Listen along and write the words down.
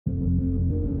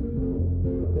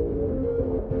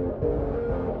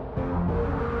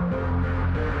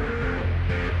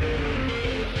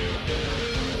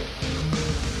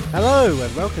Hello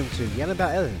and welcome to Yell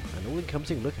About Ellen, an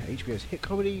all-encompassing look at HBO's hit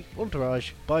comedy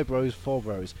Entourage by Bros for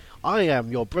Bros. I am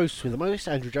your bros with the most,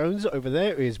 Andrew Jones. Over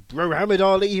there is Bro Muhammad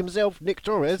Ali himself, Nick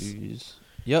Torres. Jeez.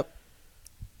 Yep.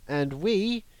 And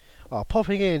we are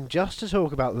popping in just to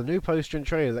talk about the new poster and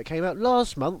trailer that came out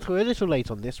last month. We're a little late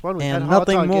on this one. We've And had a hard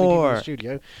nothing time getting people in more. the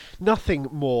studio. Nothing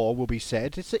more will be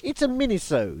said. It's a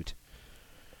mini-sode.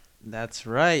 That's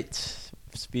right.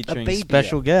 It's featuring baby.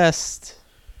 special guest,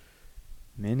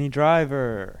 Minnie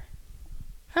Driver.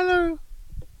 Hello.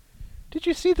 Did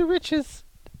you see The Riches?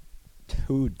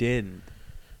 Who didn't?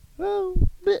 Well,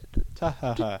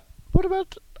 Ta-ha-ha. what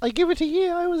about I Give It a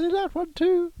Year? I was in that one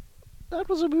too. That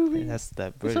was a movie. That's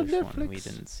that It's on British one. We Netflix.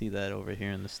 didn't see that over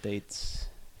here in the States.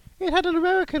 It had an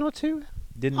American or two.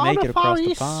 Didn't make it Anna across the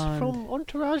Faris pond. from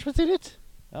Entourage was in it.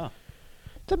 Oh.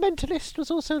 The Mentalist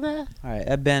was also there. Alright,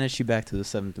 I banish you back to the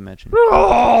 7th dimension.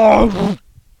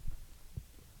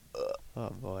 Oh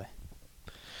boy.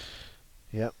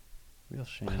 Yep. Real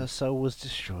shame. Her soul was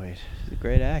destroyed. She's a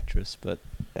great actress, but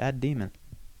bad demon.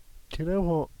 Do you know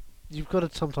what? You've got to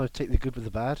sometimes take the good with the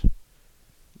bad.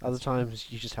 Other times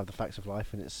you just have the facts of life,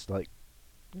 and it's like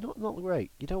not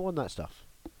great. You don't want that stuff.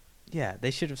 Yeah,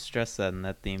 they should have stressed that in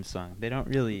that theme song. They don't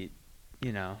really,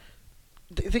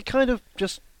 They kind of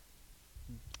just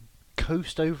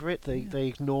coast over it. They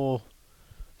ignore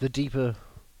the deeper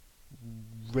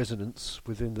resonance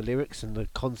within the lyrics and the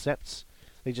concepts.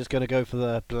 They're just going to go for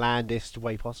the blandest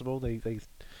way possible. They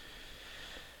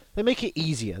make it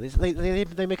easier.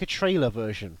 They make a trailer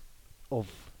version of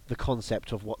the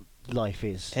concept of what life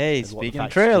is. Hey, and what the speaking of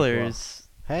facts people are. trailers.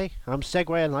 Hey, I'm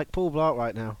segueing like Paul Blart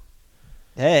right now.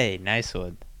 Hey, nice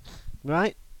one.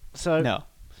 Right? So No.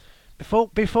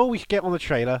 before we get on the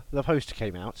trailer, the poster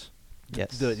came out.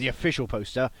 Yes. The official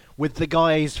poster with the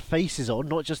guys' faces on,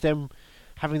 not just them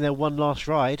having their one last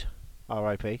ride.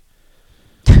 R.I.P.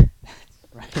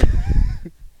 Right.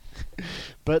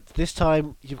 But this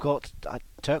time you've got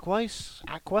turquoise,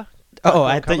 aqua. Oh, Aqua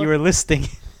I thought you colour? were listing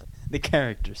the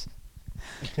characters.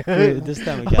 This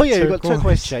time we got oh yeah, you've got turquoise.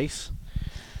 turquoise chase.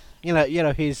 You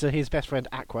know his best friend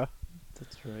Aqua.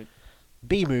 That's right.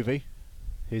 B movie,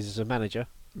 who's a manager.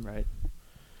 Right.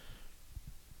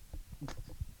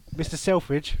 Mr.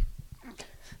 Selfridge,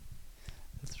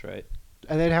 That's right.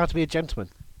 and then How to Be a Gentleman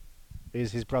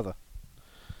is his brother.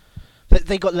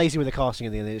 They got lazy with the casting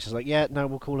in the end. It's just like, yeah, no,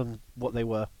 we'll call them what they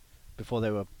were before they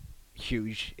were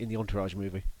huge in the Entourage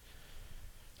movie.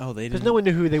 Oh, they Because didn't. no one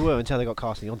knew who they were until they got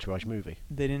cast in the Entourage movie.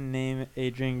 They didn't name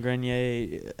Adrian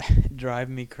Grenier "Drive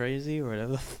Me Crazy" or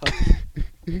whatever the fuck.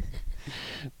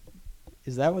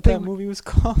 Is that what They that w- movie was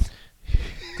called?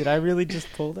 Did I really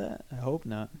just pull that? I hope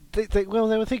not. They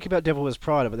were thinking about Devil Wears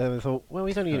Prada, but then they thought, well,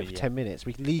 he's only in Oh, it for yeah. 10 minutes.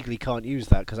 We legally can't use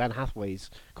that because Anne Hathaway's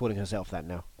calling herself that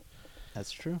now.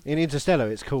 That's true. In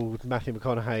Interstellar, it's called Matthew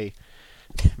McConaughey.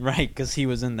 Right, because he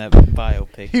was in that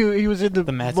biopic. He was in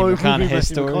the Matthew movie McConaughey Matthew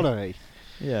story. McConaughey.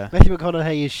 Yeah. Matthew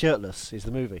McConaughey is shirtless, is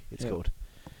the movie it's Yeah. called.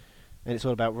 And it's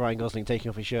all about Ryan Gosling taking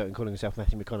off his shirt and calling himself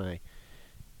Matthew McConaughey.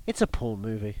 It's a porn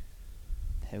movie.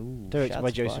 Ooh, Directed by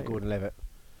shots Joseph fired. Gordon-Levitt.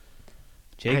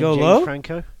 Jago and James Lowe?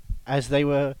 Franco, as they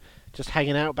were just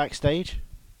hanging out backstage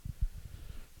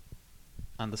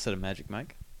On the set of Magic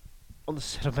Mike. on the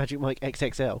set of Magic Mike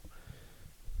XXL.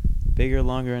 Bigger,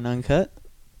 longer, and uncut.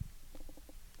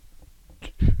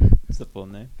 That's the full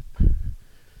name.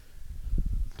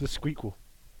 The Squeakquel.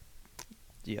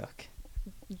 Yuck.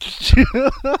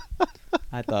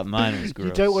 I thought mine was gross.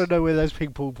 You don't want to know where those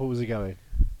ping pong balls are going.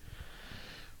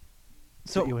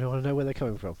 So, You want to know where they're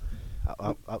coming from.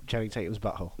 Up Channing Tatum's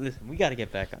butthole. listen, we got to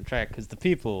get back on track because the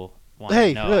people want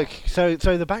Hey, to know. look. So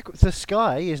the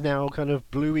sky is now kind of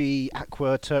bluey,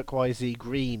 aqua, turquoisey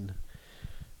green,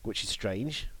 which is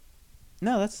strange.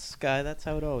 No, that's the Sky. That's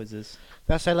how it always is.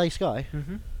 That's LA sky.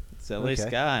 Mm-hmm. It's LA Okay.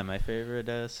 Sky, my favorite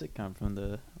sitcom from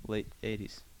the late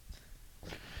 80s.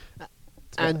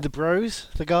 And the bros,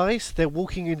 the guys, they're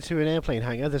walking into an airplane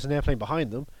hangar. There's an airplane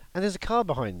behind them, and there's a car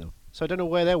behind them. So I don't know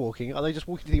where they're walking. Are they just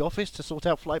walking to the office to sort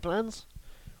out flight plans?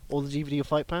 Or the DVD of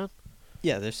flight plan?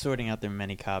 Yeah, they're sorting out their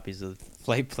many copies of the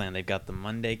flight plan. They've got the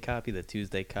Monday copy, the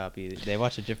Tuesday copy. They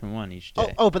watch a different one each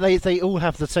day. Oh, but they all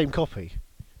have the same copy.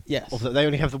 Yes. Or that they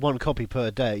only have the one copy per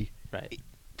day Right.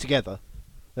 together.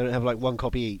 They don't have like one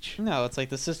copy each. No, it's like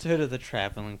the Sisterhood of the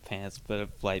Traveling Pants, but a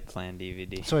flight plan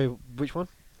DVD. Sorry, which one?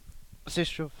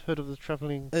 Sisterhood of the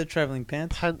Travelling Traveling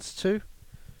Pants? Pants 2?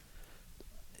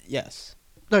 Yes.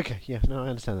 Okay, yeah, no, I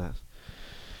understand that.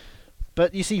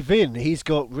 But you see, Vin, he's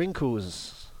got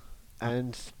wrinkles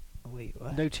and Wait,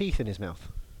 what? no teeth in his mouth.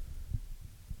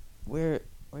 Where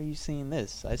are you seeing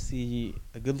this? I see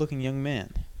a good-looking young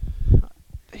man.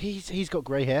 He's got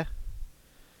grey hair.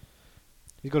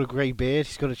 He's got a grey beard.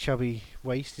 He's got a chubby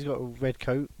waist. He's got a red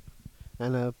coat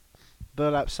and a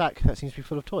burlap sack that seems to be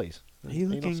full of toys. Are you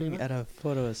Have not seen looking that? at a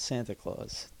photo of Santa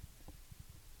Claus?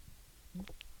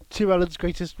 Tim Allen's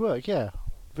greatest work, yeah.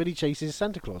 Vinny chases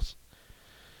Santa Claus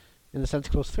in the Santa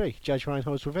Claus 3, Judge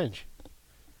Reinhold's Revenge.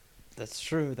 That's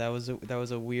true. That was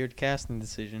a weird casting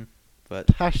decision, but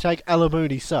Hashtag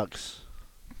alimony sucks.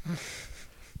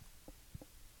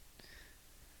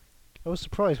 I was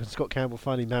surprised when Scott Campbell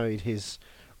finally married his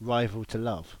rival to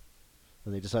love,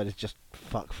 and they decided to just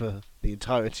fuck for the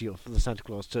entirety of the Santa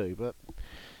Claus 2. But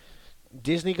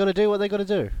Disney got to do what they got to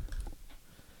do.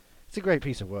 It's a great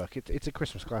piece of work. It's a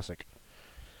Christmas classic.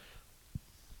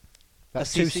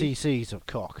 That's 2 CC? cc's of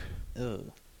cock.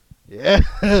 ugh. Yeah,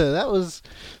 that was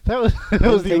that was the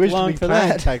take originally long for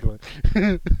planned that.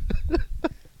 tagline.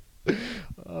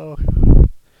 Oh,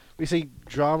 we see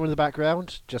drama in the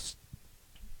background, just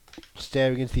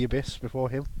staring into the abyss before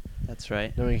him, That's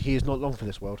right. knowing he is not long for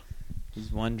this world.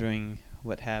 He's wondering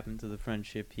what happened to the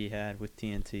friendship he had with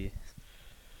TNT.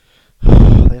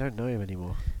 They don't know him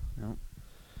anymore. Nope.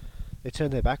 They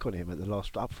turned their back on him at the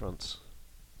last upfronts.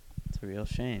 It's a real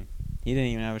shame. He didn't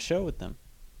even have a show with them.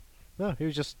 No, he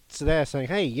was just there saying,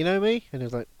 "Hey, you know me?" And he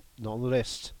was like, "Not on the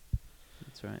list."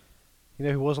 That's right. You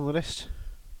know who was on the list?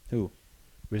 Who?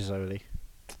 Rizzoli.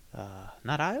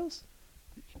 Not Isles?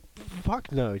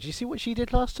 Fuck no. Did you see what she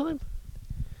did last time?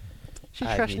 She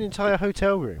I trashed mean- an entire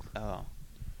hotel room. Oh.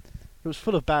 It was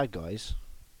full of bad guys,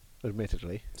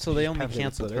 admittedly. So they She's only covered it with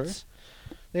cancelled her? bullets.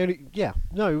 They only, yeah,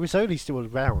 no, Rizzoli's still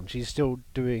around. She's still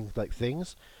doing like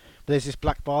things. But there's this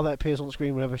black bar that appears on the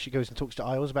screen whenever she goes and talks to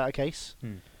Isles about a case.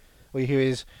 All you hear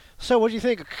is, "So what do you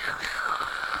think?"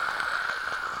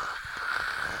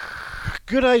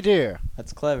 Good idea.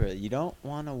 That's clever. You don't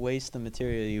want to waste the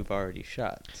material you've already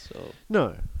shot, so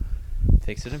No.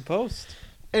 fix it in post.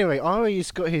 Anyway,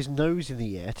 Ari's got his nose in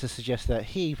the air to suggest that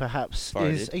he perhaps is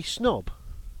Farted. a snob.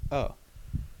 Oh.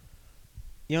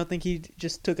 You don't think he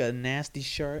just took a nasty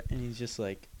shart and he's just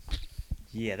like,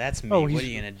 yeah, that's me. Oh, What he's- are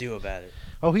you going to do about it?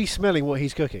 Oh, he's smelling what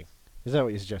he's cooking. Is that what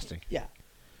you're suggesting? Yeah.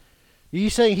 Are you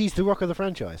saying he's the rock of the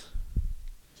franchise?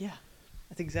 Yeah.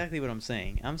 That's exactly what I'm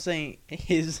saying. I'm saying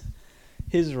his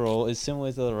role is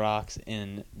similar to The Rock's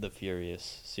in the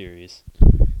Furious series.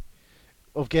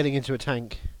 Of getting into a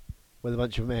tank with a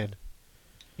bunch of men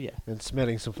Yeah. and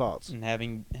smelling some farts. And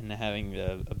having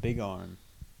a big arm.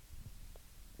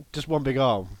 Just one big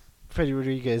arm. Freddie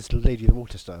Rodriguez, Lady of the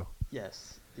Water style.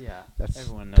 Yes. Yeah. That's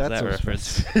Everyone knows that's that on reference.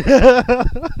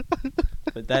 Spence.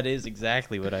 But that is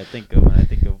exactly what I think of when I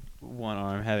think of one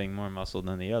arm having more muscle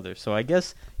than the other. So I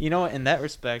guess, you know, in that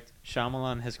respect,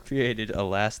 Shyamalan has created a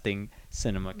lasting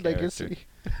cinema character. Legacy.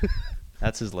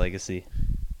 That's his legacy.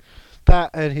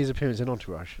 That and his appearance in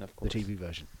Entourage, Of the course. TV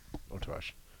version.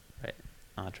 Entourage.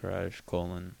 Entourage,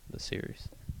 the series.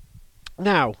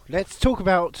 Now, let's talk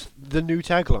about the new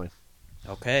tagline.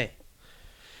 Okay.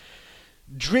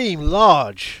 Dream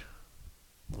large.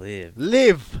 Live.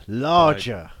 Live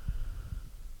larger.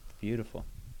 Beautiful.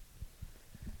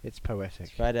 It's poetic.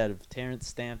 It's right out of Terrence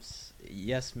Stamp's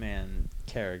Yes Man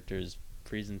character's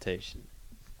presentation.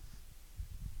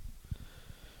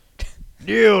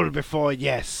 Kneel before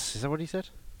yes. Is that what he said?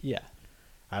 Yeah.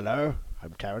 Hello,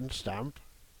 I'm Terrence Stamp.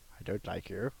 I don't like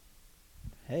you.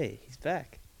 Hey, he's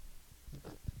back.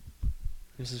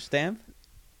 Mr. Stamp?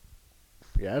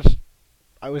 Yes,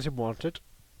 I was in Wanted.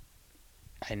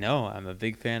 I know. I'm a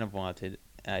big fan of Wanted.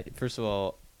 First of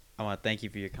all, I want to thank you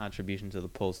for your contribution to the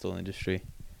postal industry.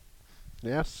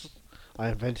 Yes, I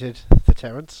invented the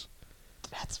Terrence.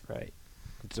 That's right.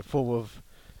 It's a form of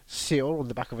seal on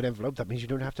the back of an envelope. That means you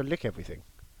don't have to lick everything.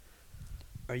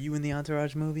 Are you in the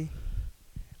Entourage movie?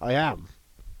 I am.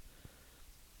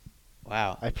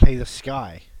 Wow. I play the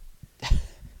sky.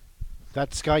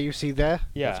 That sky you see there?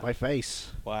 Yeah. That's my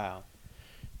face. Wow.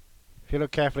 If you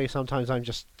look carefully, sometimes I'm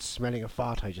just smelling a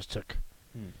fart I just took.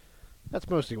 Hmm. That's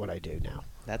mostly what I do now.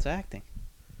 That's acting.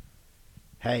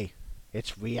 Hey,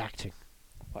 it's reacting.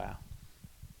 Wow.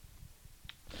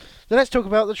 So let's talk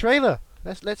about the trailer.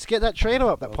 Let's get that trailer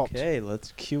up that popped. Okay,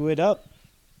 let's cue it up.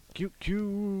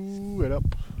 Cue it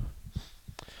up.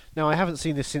 Now, I haven't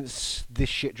seen this since this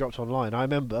shit dropped online. I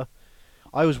remember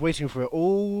I was waiting for it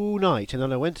all night, and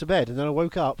then I went to bed, and then I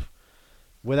woke up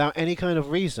without any kind of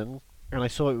reason, and I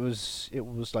saw it was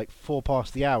like 4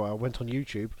 past the hour. I went on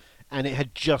YouTube, and it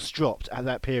had just dropped at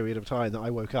that period of time that I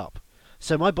woke up.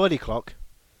 So my body clock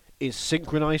is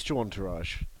synchronized to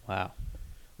Entourage. Wow.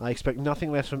 I expect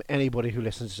nothing less from anybody who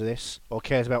listens to this, or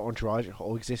cares about Entourage,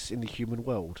 or exists in the human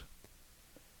world.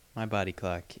 My body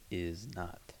clock is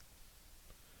not.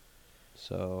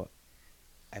 So,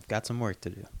 I've got some work to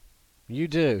do. You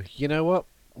do. You know what?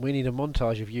 We need a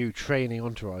montage of you training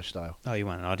Entourage style. Oh, you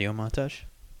want an audio montage?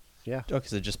 Yeah. Okay,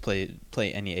 so just play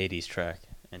any 80s track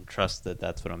and trust that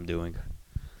that's what I'm doing.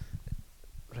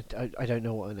 I don't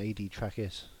know what an AD track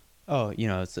is. Oh,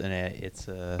 it's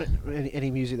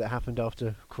Any music that happened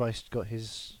after Christ got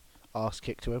his ass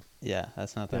kicked to him. yeah,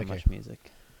 that's not that Okay. much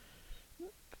music.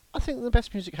 I think the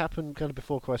best music happened kind of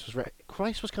before Christ was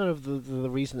Christ was kind of the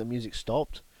reason that music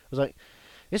stopped. It was like,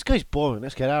 this guy's boring,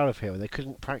 let's get out of here. And they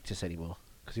couldn't practice anymore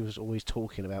because he was always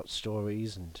talking about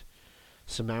stories and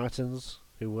Samaritans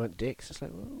who weren't dicks. It's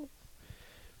like, well,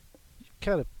 you're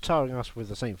kind of tarring us with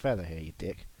the same feather here, you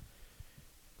dick.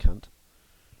 Cunt.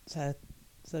 Is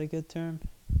that a good term?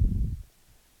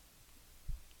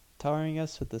 Tarring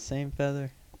us with the same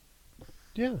feather?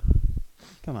 Yeah.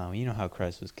 Come on, you know how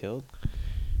Christ was killed.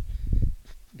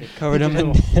 They covered him They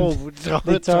in did a horrible they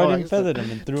tarred tarring. and feathered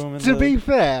him and threw him in To the... be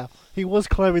fair, he was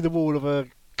climbing the wall of a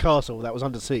castle that was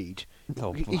under siege.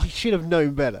 Oh, He boy. should have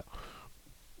known better.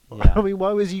 Yeah. I mean,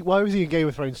 why was he in Game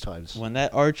of Thrones times? When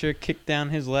that archer kicked down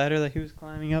his ladder that he was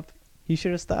climbing up, he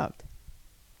should have stopped.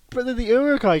 But then the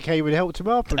Urukai came and helped him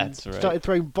up and That's right. started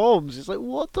throwing bombs. It's like,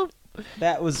 what the...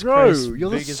 That was Bro, Christ's you're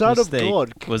the biggest son of mistake,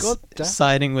 God. was God damn-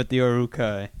 siding with the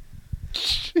Urukai.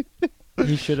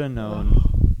 He should have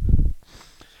known.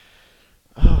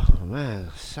 Oh, man.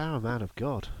 Sour man of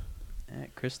God. Yeah,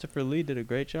 Christopher Lee did a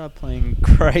great job playing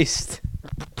Christ.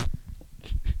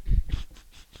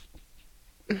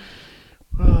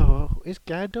 Oh, is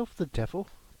Gandalf the devil?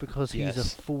 Because he's a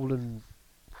Yes. fallen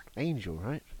angel,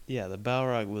 right? Yeah, the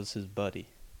Balrog was his buddy.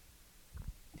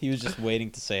 He was just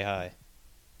waiting to say hi.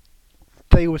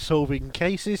 They were solving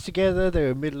cases together. They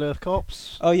were Middle-earth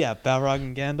cops. Oh yeah, Balrog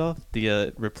and Gandalf,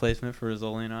 the replacement for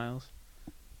Azolian Isles.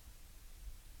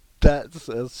 That's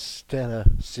a stellar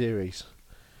series.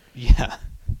 Yeah.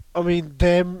 I mean,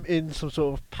 them in some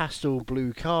sort of pastel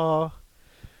blue car,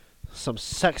 some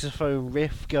saxophone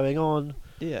riff going on.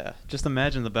 Yeah, just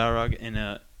imagine the Balrog in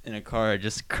a car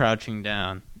just crouching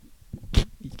down.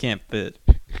 He can't fit.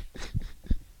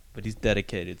 But he's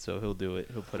dedicated, so he'll do it.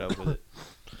 He'll put up with it.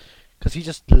 Because he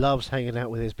just loves hanging out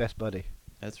with his best buddy.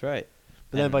 That's right.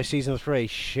 But then And- by season 3,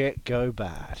 shit go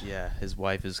bad. Yeah, his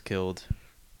wife is killed.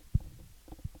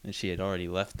 And she had already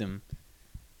left him.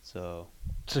 So,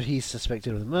 So he's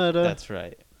suspected of the murder. that's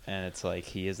right. And it's like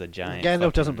he is a giant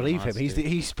Gandalf doesn't fucking believe him. monster.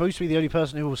 He's supposed to be the only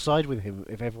person who will side with him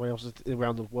if everyone else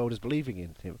around the world is believing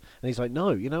in him. And he's like, no,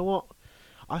 you know what?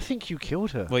 I think you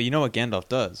killed her. Well, you know what Gandalf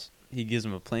does? He gives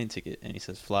him a plane ticket and he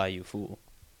says, "Fly, you fool."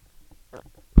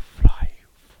 Fly.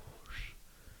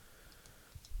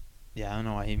 Yeah, I don't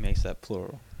know why he makes that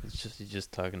plural. He's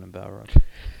just talking about Balrog.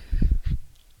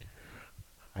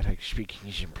 I like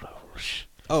speaking in plurals.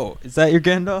 Oh, is that your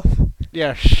Gandalf?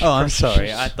 Yes. Oh, I'm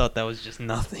sorry. I thought that was just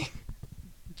nothing.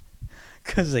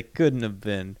 Because it couldn't have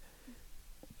been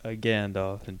a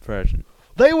Gandalf impression.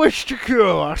 They wish to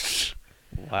cure us.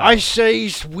 Wow. I say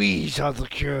we are the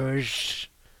cures.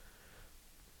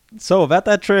 So, about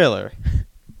that trailer.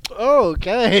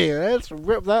 Okay, let's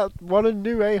rip that one a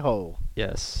new a-hole.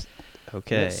 Yes.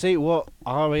 Okay. Let's see what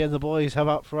Ari and the boys have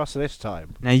up for us this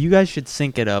time. Now, you guys should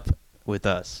sync it up with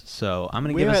us. So, I'm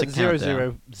going to give We're us a at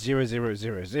countdown.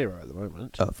 00000 at the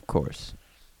moment. Of course.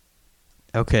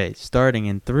 Okay, starting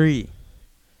in 3,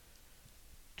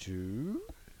 2.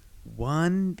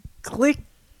 1, click.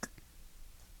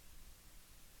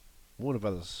 Warner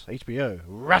Brothers, HBO,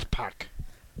 Rat Pack,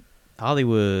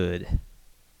 Hollywood.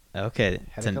 Okay.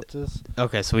 helicopters.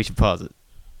 Okay, so we should pause it.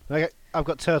 Okay, I've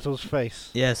got Turtle's face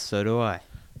Yes, so do I.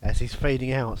 as he's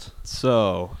fading out.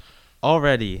 So,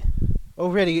 already.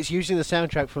 Already, it's using the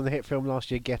soundtrack from the hit film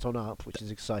last year, Get On Up, which is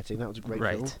exciting. That was a great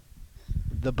Right. film.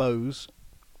 The Bose,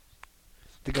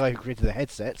 the guy who created the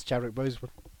headsets, Chadwick Boseman.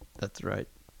 That's right.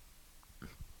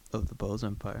 Of the Bose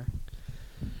Empire.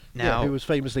 Yeah, Now, who was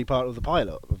famously part of the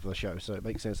pilot of the show, so it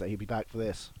makes sense that he'd be back for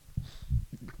this.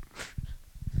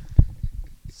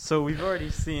 so we've already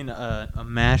seen a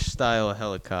MASH style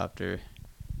helicopter.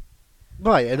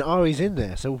 Right, and Ari's in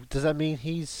there, so does that mean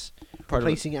he's Part of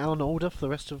replacing Alan Alda for the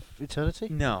rest of eternity?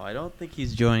 No, I don't think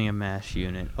he's joining a MASH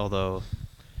unit, although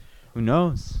who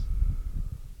knows?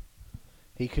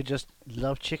 He could just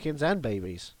love chickens and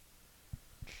babies.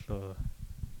 Uh,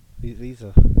 These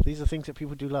are things that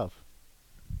people do love.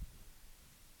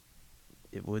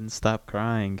 it wouldn't stop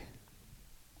crying.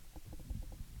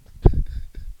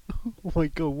 Oh my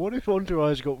god, what if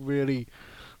Entourage got really,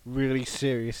 really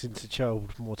serious into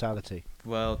child mortality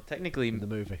Well, technically, in the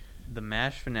movie? the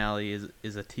MASH finale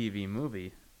is a TV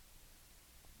movie.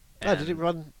 Oh, did it And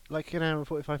run like an hour and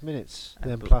 45 minutes? I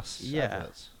Then bel- plus yeah.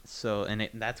 adverts? So, and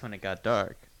that's when it got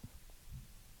dark.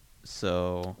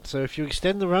 So So if you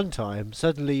extend the runtime,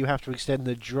 suddenly you have to extend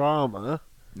the drama,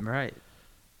 right.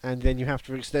 and then you have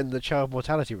to extend the child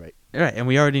mortality rate. Right, and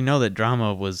we already know that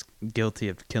Drama was guilty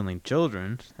of killing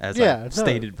children, as Yeah, I no,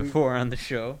 stated we- before on the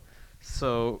show.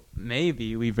 So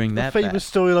maybe we bring A that back. famous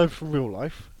storyline from real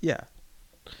life. Yeah.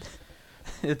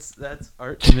 That's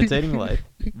art imitating life.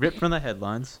 Ripped from the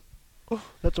headlines.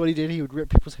 That's what he did. He would rip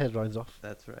people's headlines off.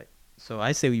 That's right. So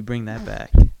I say we bring that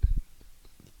back.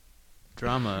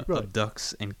 Drama Right.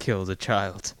 abducts and kills a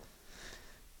child.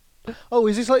 Oh,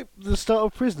 is this like the start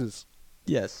of Prisoners?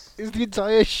 Yes. Is the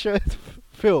entire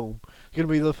film going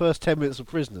to be the first 10 minutes of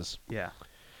Prisoners? Yeah.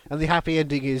 And the happy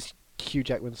ending is Hugh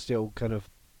Jackman still kind of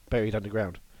buried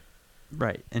underground.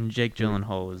 Right. And Jake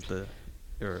Gyllenhaal is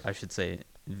or I should say,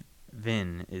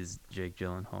 Vin is Jake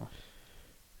Gyllenhaal.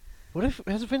 What if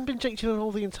has Vin been Jake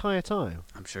Gyllenhaal the entire time?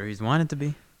 I'm sure he's wanted to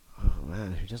be. Oh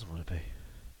man, who doesn't want to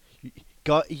be?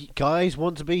 Guys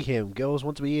want to be him. Girls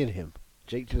want to be in him.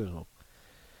 Jake Gyllenhaal.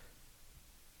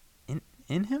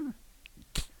 In him?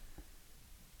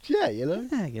 Yeah, you know.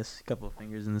 Yeah, I guess a couple of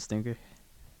fingers in the stinker.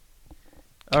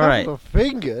 Couple All right. of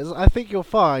fingers. I think you'll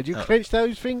find. You Oh. clench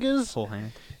those fingers. Whole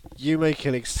hand. You make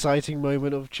an exciting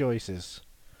moment of choices.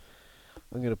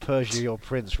 I'm going to perjure your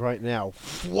prince right now.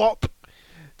 Flop.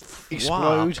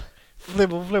 Explode.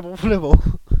 Flibble, flibble,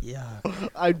 flibble. Yeah.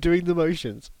 I'm doing the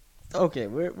motions. Okay,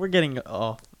 we're getting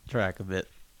off track a bit.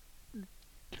 I'll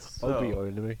be So, your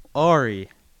enemy. Ari,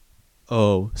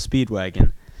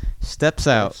 Speedwagon, steps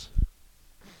out Yes.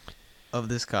 of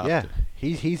this copter. Yeah,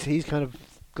 he's kind of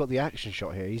got the action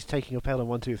shot here. He's taking a Pelham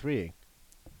 123ing.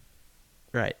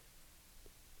 Right.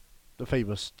 The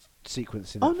famous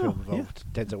sequence in that Oh, no, film involved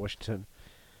Denzel Washington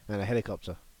and a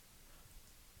helicopter.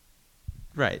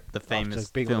 Right. The famous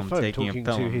After being film on the phone taking talking a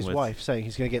Pelham to his with. wife, saying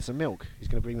he's going to get some milk. He's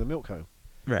going to bring the milk home.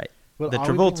 Right. Well, The are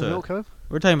we bringing the Travolta. milk home?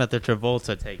 We're talking about the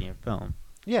Travolta taking a film.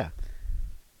 Yeah.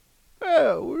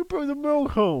 Yeah, we bring the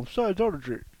milk home.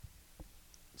 Scientology.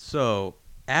 So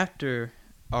after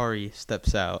Ari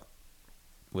steps out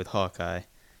with Hawkeye,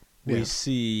 we Yeah.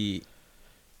 see,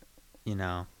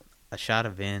 a shot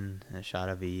of Vin and a shot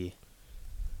of E.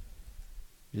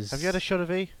 Just, Have you had a shot of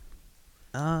E?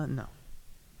 No.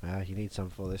 You need some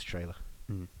for this trailer.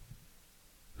 Mm.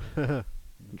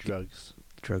 Drugs.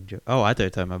 Drug joke. Oh, I thought you were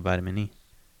talking about vitamin E.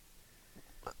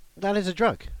 That is a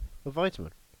drug. A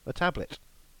vitamin. A tablet.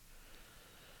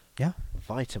 Yeah.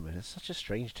 Vitamin. It's such a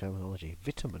strange terminology.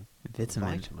 Vitamin. Vitamin.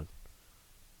 Vitamin.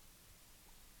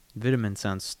 Vitamin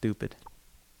sounds stupid.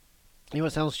 You know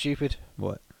what sounds stupid?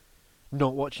 What?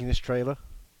 Not watching this trailer.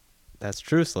 That's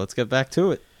true, so let's get back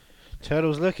to it.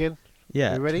 Turtles looking.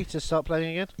 Yeah. You ready to start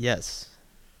playing again? Yes.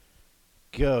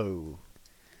 Go.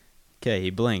 Okay, he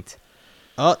blinked.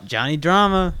 Oh, Johnny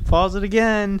Drama. Pause it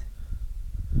again.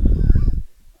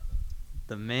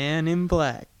 The man in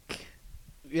black.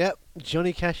 Yep.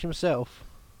 Johnny Cash himself.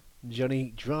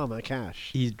 Johnny Drama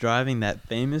Cash. He's driving that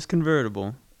famous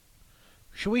convertible.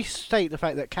 Should we state the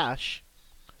fact that Cash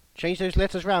changed those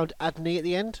letters round, add an E at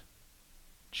the end?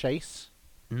 Chase.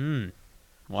 Wow.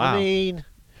 I mean,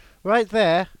 right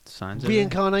there, Signs of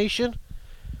reincarnation.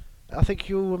 I think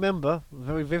you'll remember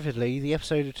very vividly the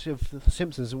episode of The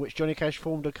Simpsons in which Johnny Cash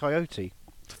formed a coyote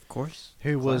Of course.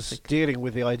 who was Classic. dealing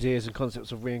with the ideas and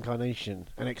concepts of reincarnation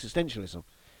and existentialism.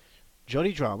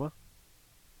 Johnny Drama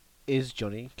is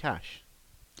Johnny Cash.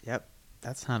 Yep.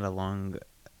 That's not a long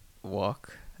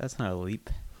walk. That's not a leap.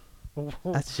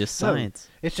 That's just science.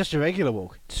 It's just a regular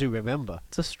walk to remember.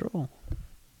 It's a stroll.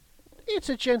 It's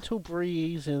a gentle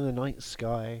breeze in the night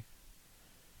sky.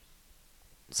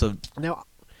 So, Now,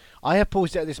 I have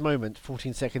paused it at this moment,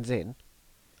 14 seconds in.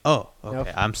 okay. Now,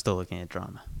 I'm still looking at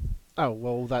Drama. Oh,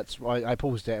 well, that's why I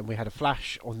paused it, and we had a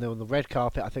flash on the red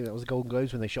carpet. I think that was the Golden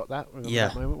Globes when they shot that. Remember Yeah.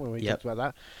 that moment when we Yep. talked about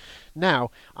that? Now,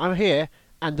 I'm here,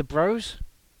 and the bros,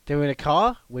 they're in a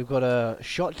car. We've got a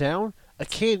shot down,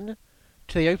 akin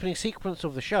to the opening sequence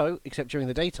of the show, except during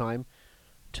the daytime.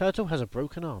 Turtle has a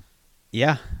broken arm.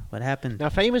 Yeah. What happened? Now,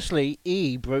 famously,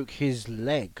 E broke his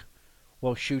leg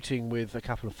while shooting with a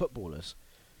couple of footballers.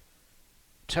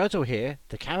 Turtle here,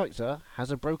 the character, has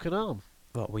a broken arm.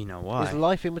 Well, we know Is why.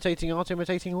 life imitating art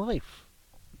imitating life?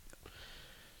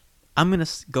 I'm going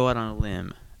to go out on a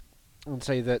limb. And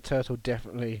say that Turtle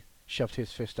definitely shoved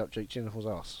his fist up Jake Gyllenhaal's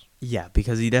ass. Yeah,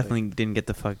 because he definitely didn't get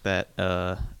to fuck that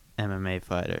MMA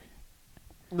fighter.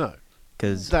 No,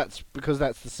 Cause, that's because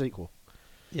that's the sequel.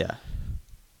 yeah.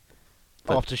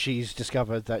 But- After she's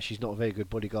discovered that she's not a very good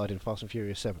bodyguard in Fast and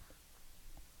Furious 7.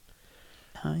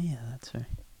 Oh, yeah, that's right.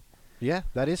 Yeah,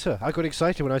 that is her. I got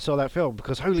excited when I saw that film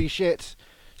because holy shit,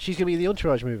 she's going to be in the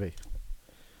Entourage movie.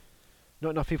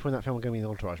 Not enough people in that film are going to be in the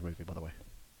Entourage movie, by the way.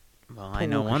 Well, Paul I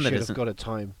know Walker one that should have isn't. got a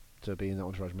time to be in that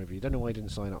Entourage movie. You don't know why he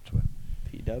didn't sign up to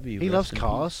it. PW. He rest loves in peace.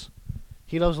 cars.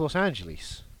 He loves Los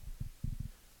Angeles.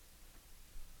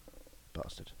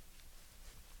 Bastard.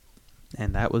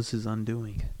 And that was his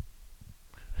undoing.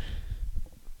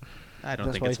 I don't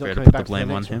That's think why it's he's not fair to coming put the back for the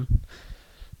blame on next one.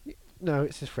 him. No,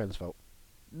 it's his friend's fault.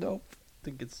 Nope. I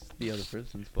think it's the other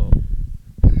person's fault.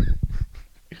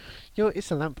 You know, it's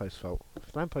the lampost's fault.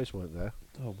 If the lampposts weren't there,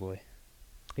 Oh boy.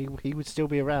 he would still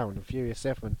be around, and Furious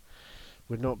 7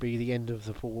 would not be the end of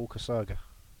the Paul Walker saga.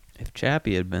 If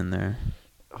Chappie had been there.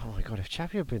 Oh my god, if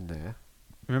Chappie had been there...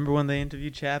 Remember when they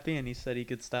interviewed Chappie and he said he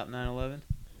could stop 9/11?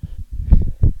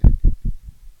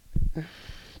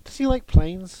 Does he like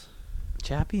planes?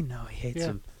 Chappie? No, he hates Yeah.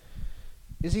 them.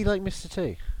 Is he like Mr.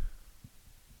 T?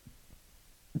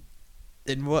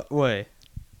 In what way?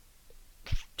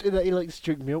 In that he likes to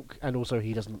drink milk, and also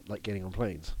he doesn't like getting on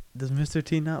planes. Does Mr.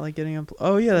 T not like getting on?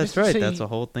 Oh yeah, that's Mr. right. T, That's a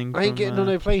whole thing. I ain't from, getting on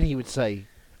no plane, he would say,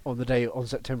 on the day, on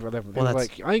September 11th. Well, He was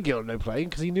that's- like, I ain't getting on no plane,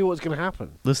 because he knew what was going to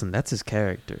happen. Listen, that's his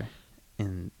character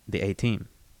in the A-Team,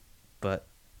 but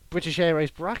British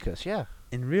Airways Baracus, yeah.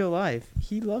 in real life,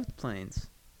 he loved planes.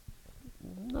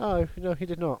 No, he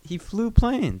did not. He flew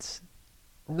planes.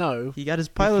 No. He got his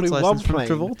pilot's flew one license from plane.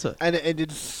 Travolta. And it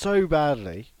ended so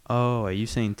badly. Oh, are you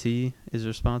saying T is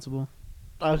responsible?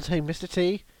 I would say Mr.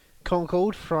 T,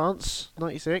 Concorde, France,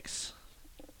 96.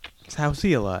 How's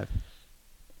he alive?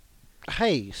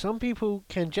 Hey, some people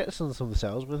can jettison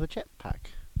themselves with a jetpack.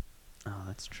 Oh,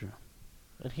 that's true.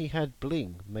 And he had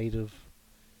bling made of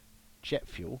jet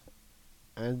fuel.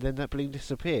 And then that bling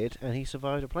disappeared, and he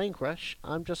survived a plane crash.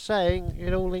 I'm just saying,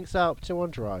 it all links up to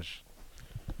Entourage.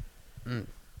 Mm.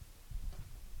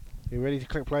 You ready to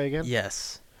click play again?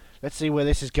 Yes. Let's see where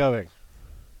this is going.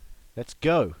 Let's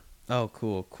go. Oh,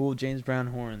 cool. Cool James Brown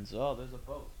horns. Oh, there's a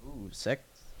boat. Ooh, sex.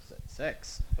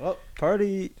 Oh,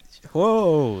 party.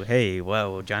 Whoa. Hey,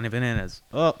 whoa, Johnny Bananas.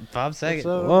 Oh, Bob Saget.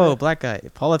 What's up, Whoa, man? black guy.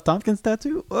 Paul F. Tompkins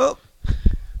tattoo. Oh.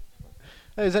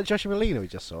 Hey, is that Joshua Molina we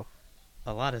just saw?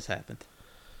 A lot has happened.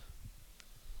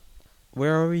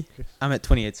 Where are we? Yes. I'm at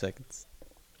 28 seconds.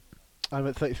 I'm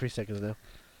at 33 seconds now.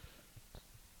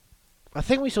 I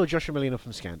think we saw Joshua Molina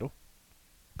from Scandal.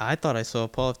 I thought I saw a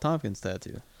Paul F. Tompkins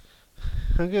tattoo.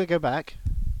 I'm going to go back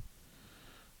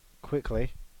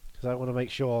quickly because I want to make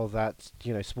sure that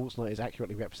Sports Night is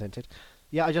accurately represented.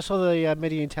 Yeah, I just saw the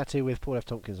Medellin tattoo with Paul F.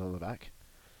 Tompkins on the back.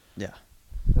 Yeah.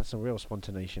 That's some real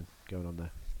spontaneation going on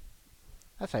there.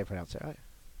 That's how you pronounce it, right?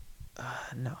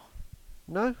 No.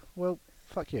 No? Well,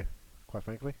 fuck you, quite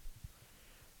frankly.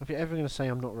 If you're ever going to say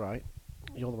I'm not right,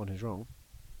 you're the one who's wrong.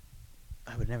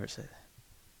 I would never say that.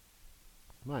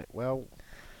 Right, well,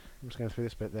 I'm just going through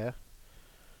this bit there.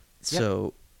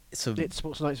 So It's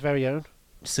Sports Night's very own.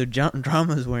 So John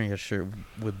Drama's wearing a shirt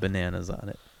with bananas on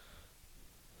it.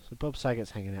 So Bob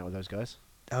Saget's hanging out with those guys.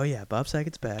 Oh yeah, Bob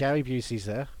Saget's back. Gary Busey's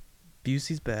there.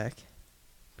 Busey's back.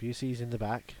 Busey's in the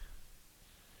back.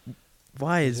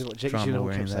 Why This is is what Jake Drama Gyllenhaal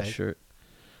wearing kept that saying. shirt?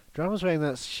 Drama's wearing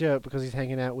that shirt because he's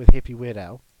hanging out with hippie Weird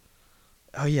Al.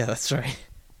 Oh yeah, that's right.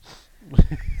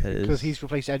 That is. Because he's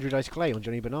replaced Andrew Dice Clay on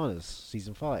Johnny Bananas,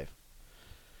 season 5.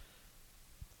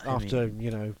 After,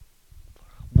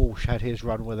 Walsh had his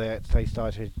run where they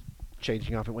started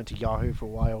changing up and went to Yahoo for a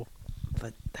while.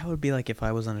 But that would be like if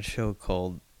I was on a show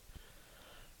called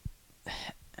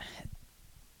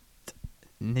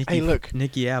Nicky. Hey, look.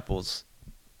 Nicky Apples.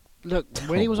 Look,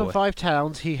 when he Oh, was on boy. 5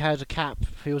 Towns, he had a cap.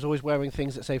 He was always wearing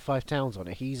things that say 5 Towns on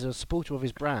it. He's a supporter of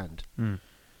his brand. Got to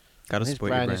And his support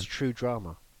your brand brand. is True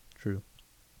Drama. True.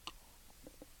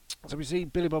 So we see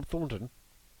Billy Bob Thornton.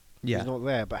 Yeah. He's not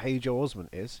there, but Haley Joel Osment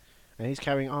is. And he's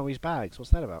carrying Ari's bags.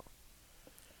 What's that about?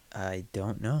 I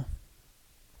don't know.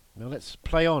 Now let's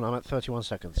play on. I'm at 31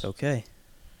 seconds. Okay.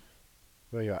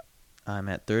 Where are you at? I'm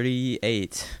at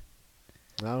 38.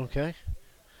 Okay.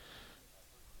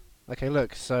 Okay,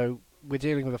 look, so we're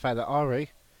dealing with the fact that Ari,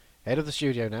 head of the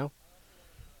studio now,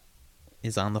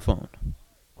 Is on the phone.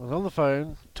 was on the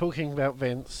phone talking about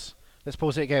Vince. Let's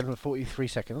pause it again for 43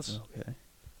 seconds. Okay.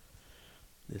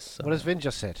 This. What has Vince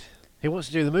just said? He wants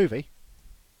to do the movie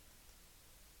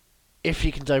if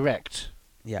he can direct.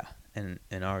 Yeah, and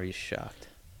Ari's shocked.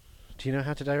 Do you know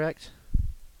how to direct?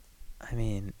 I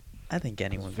mean, I think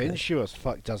anyone Vince could. sure as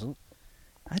fuck doesn't.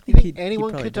 I You think think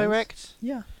anyone probably could does. direct?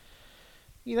 Yeah.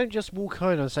 You don't just walk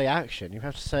on and say action. You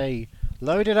have to say,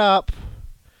 load it up,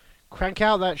 crank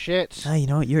out that shit, Ah, you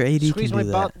know what? Your AD squeeze can my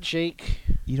do butt that. cheek.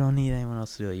 You don't need anyone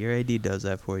else to do it. Your AD does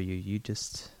that for you. You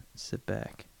just sit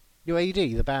back. Your AD,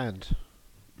 the band.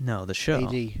 No, the show.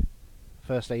 AD.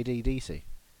 First AD DC.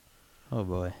 Oh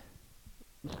boy.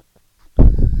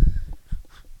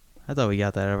 I thought we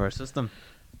got that out of our system.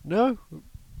 No.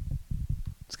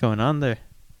 What's going on there?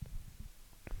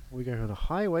 We're going on a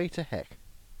highway to heck.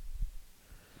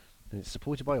 And it's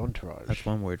supported by Entourage. That's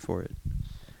one word for it.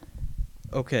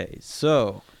 Okay,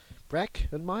 so Breck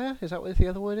and Meyer? Is that what the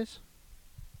other word is?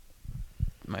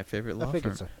 my favorite I law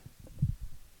figured firm. so.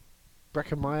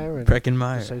 Breck and Meyer and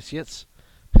Breckenmeyer. Associates.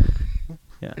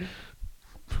 Yeah.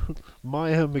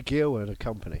 Meyer, McGill and a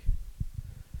company.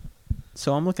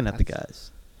 So I'm looking at the That's-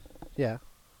 guys. Yeah.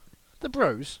 The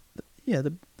bros. Yeah,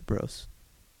 the bros.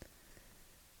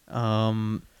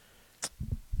 That's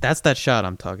that shot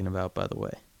I'm talking about, by the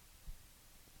way.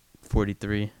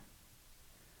 43.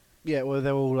 Yeah, well,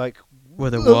 they're all like, Where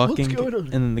they're "Whoa, walking, what's going on?"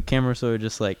 and then the camera sort of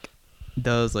just like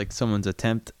does like someone's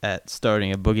attempt at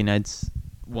starting a Boogie Nights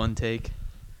one take.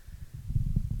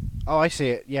 Oh, I see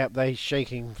it. Yeah, they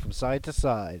shaking from side to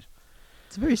side.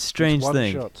 It's a very It's strange one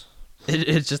thing. shot.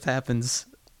 It just happens.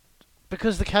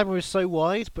 Because the camera is so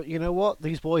wide, but you know what?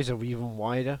 These boys are even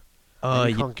wider.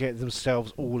 And they can't get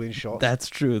themselves all in shot. That's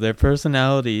true. Their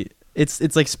personality, it's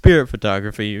like spirit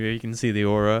photography where you can see the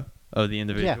aura of the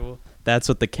individual. That's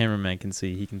what the cameraman can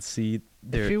see. He can see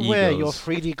their If you egos. wear your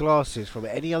 3D glasses from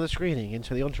any other screening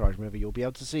into the Entourage movie, you'll be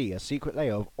able to see a secret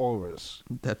layer of auras.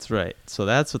 That's right. So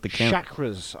that's what the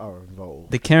Chakras are involved.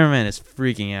 The cameraman is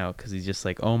freaking out because he's just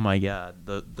like, oh my god,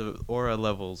 the aura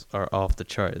levels are off the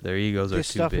chart. Their egos This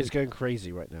are too stuff big. is going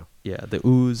crazy right now. Yeah, the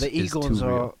ooze The is too egons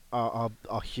real.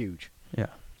 are huge. Yeah.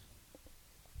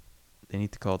 They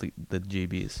need to call the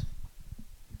GBs.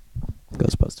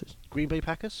 Ghostbusters. Green Bay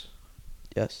Packers?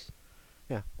 Yes.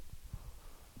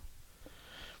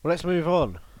 Well, let's move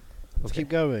on. Let's keep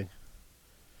going.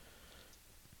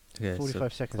 Okay,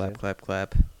 45 seconds Clap, in. clap,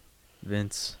 clap.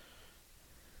 Vince.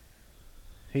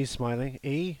 He's smiling.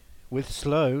 E with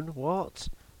Sloane. What?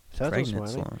 Turtle Pregnant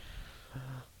smiling. Sloan.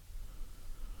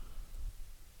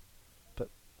 But-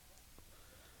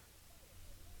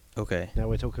 Okay. Now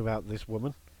we're talking about this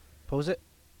woman. Pause it.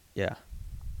 Yeah.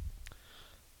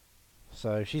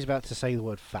 So she's about to say the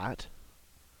word fat.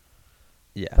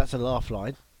 Yeah. That's a laugh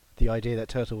line. The idea that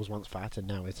Turtle was once fat and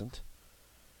now isn't.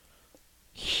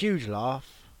 Huge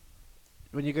laugh.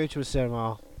 When you go to a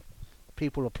cinema,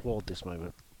 people applaud this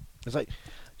moment. It's like,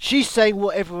 she's saying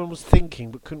what everyone was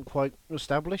thinking but couldn't quite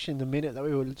establish in the minute that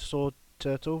we saw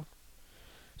Turtle.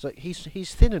 It's like,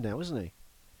 he's thinner now, isn't he?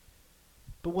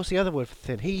 But what's the other word for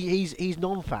thin? He's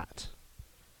non-fat.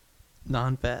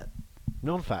 Non-fat.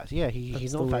 Non-fat, yeah, he's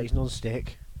That's the non-fat, word. he's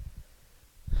non-stick.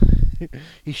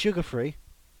 He's sugar-free.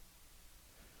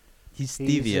 He's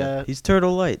He's, stevia. He's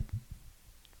turtle light.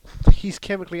 He's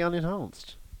chemically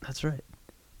unenhanced. That's right.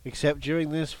 Except during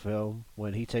this film,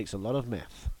 when he takes a lot of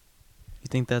meth. You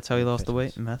think that's how he lost the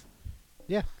weight? Vitamins.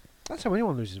 Meth? That's how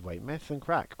anyone loses weight. Meth and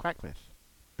crack. Crack meth.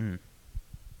 Mm.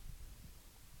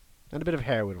 And a bit of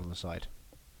heroin on the side.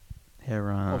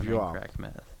 Heroin Of your and arm. crack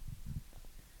meth. By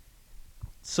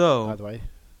So, the way.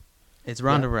 it's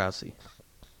Ronda Rousey.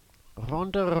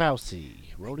 Ronda Rousey.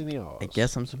 Rolling the R's. I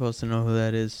guess I'm supposed to know who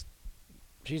that is.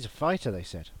 She's a fighter, they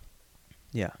said.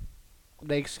 Yeah.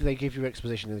 They give you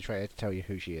exposition in the trailer to tell you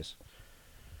who she is.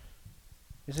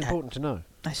 It's important to know.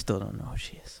 I still don't know who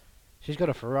she is. She's got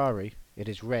a Ferrari. It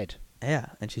is red. Yeah,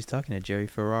 and she's talking to Jerry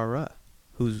Ferrara,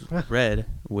 who's red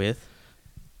with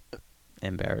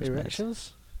embarrassment.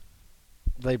 Erections?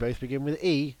 They both begin with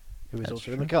E, who is That's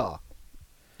also in the true. car.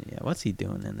 Yeah, what's he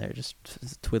doing in there? Just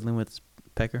twiddling with his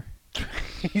pecker?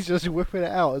 He's just whipping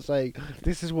it out and saying,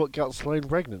 this is what got Sloane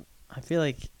pregnant. I feel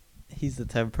like he's the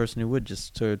type of person who would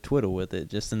just sort of twiddle with it,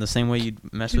 just in the same way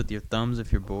you'd mess with your thumbs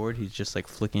if you're bored. He's just like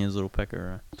flicking his little pecker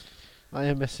around. I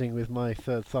am messing with my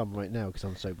third thumb right now because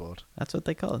I'm so bored. That's what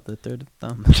they call it, the third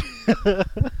thumb.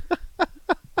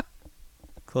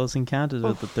 Close Encounters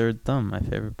with the Third Thumb, my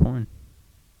favorite porn.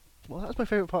 Well, that's my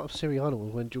favourite part of Syriana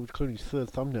was when George Clooney's third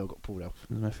thumbnail got pulled off.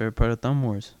 This is my favorite part of Thumb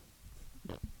Wars.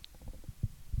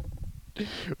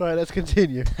 Right, let's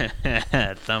continue.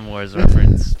 Thumb Wars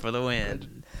reference for the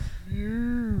win.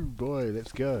 Boy,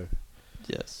 let's go.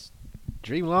 Yes.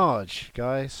 Dream large,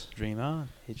 guys. Dream on,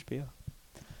 HBO.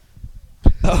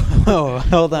 Oh,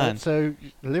 hold on. So,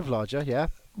 live larger, yeah.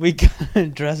 We gotta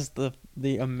address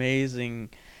the amazing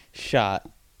shot,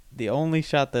 the only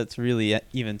shot that's really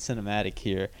even cinematic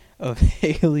here, of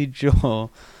Haley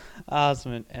Joel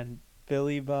Osment and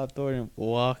Billy Bob Thornton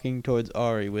walking towards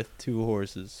Ari with two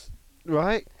horses.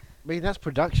 Right? I mean, that's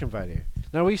production value.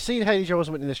 Now, we've seen Haley Joel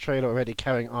Osment in this trailer already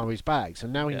carrying Ari's bags,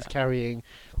 and now he's Yeah. carrying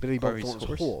Billy Bob Ari's Thornton's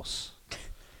horse. horse.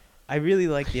 I really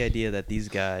like the idea that these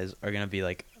guys are gonna be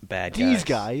like bad guys. These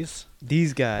guys,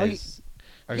 These guys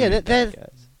are yeah, gonna be they're- bad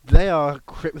guys.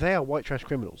 they are white trash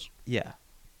criminals. Yeah.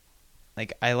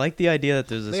 Like, I like the idea that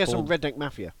there's They this are whole some redneck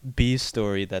mafia. B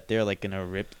story that they're like gonna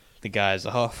rip the guys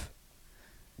off,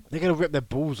 They're gonna rip their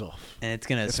balls off and it's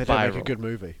gonna if they don't spiral. make a good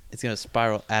movie. It's gonna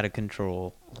spiral out of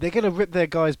control. They're gonna rip their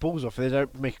guys' balls off if they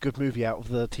don't make a good movie out of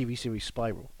the TV series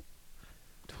Spiral.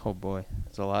 Oh boy,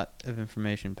 there's a lot of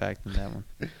information packed in that one.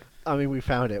 I mean, we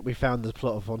found it. We found the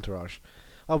plot of Entourage.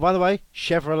 Oh, by the way,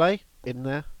 Chevrolet in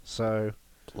there, so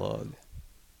Plug.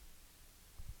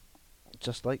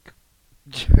 just like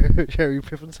Jerry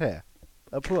Griffin's hair,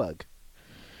 a plug.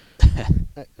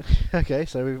 Okay,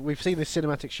 so we've seen this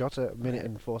cinematic shot a minute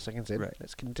and 4 seconds in. Right.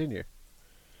 Let's continue.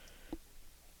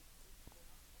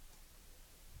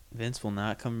 Vince will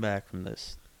not come back from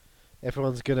this.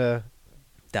 Everyone's gonna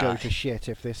go Die. to shit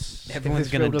if this Everyone's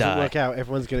if this gonna film doesn't die. work out.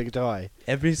 Everyone's gonna die.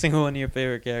 Every single one of your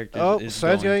favorite characters Oh, is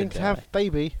so's going to die. have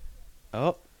baby.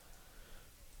 Oh,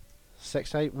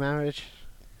 Sex tape, marriage.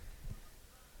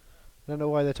 I don't know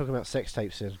why they're talking about sex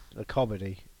tapes in a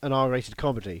comedy, an R-rated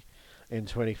comedy, in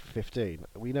 2015.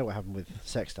 We know what happened with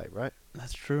sex tape, right?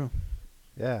 that's true.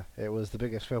 Yeah, it was the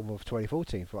biggest film of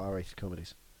 2014 for R-rated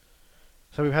comedies.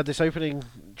 So we've had this opening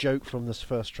joke from this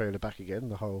first trailer back again.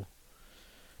 The whole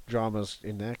drama's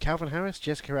in there. Calvin Harris,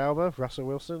 Jessica Alba, Russell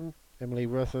Wilson, Emily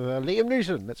Rutherford, Liam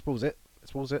Neeson. Let's pause it.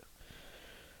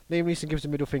 Liam Neeson gives a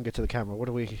middle finger to the camera. What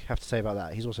do we have to say about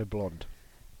that? He's also blonde.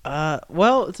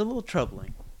 Well, it's a little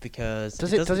troubling because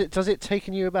Does it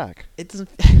taken you aback? it doesn't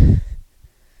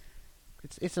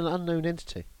It's an unknown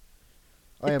entity.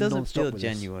 I it am doesn't non-stop feel with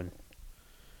this. genuine.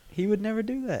 He would never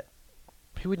do that.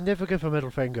 He would never give a middle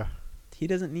finger. He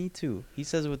doesn't need to. He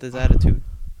says it with his attitude.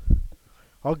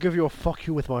 I'll give you a fuck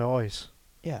you with my eyes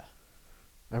Yeah,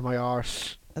 and my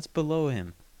arse that's below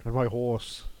him. and my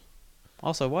horse.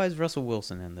 Also, why is Russell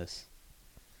Wilson in this?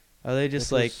 Are they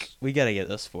just Because- like, we gotta get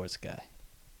a sports guy?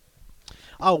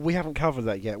 Oh, we haven't covered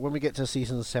that yet. When we get to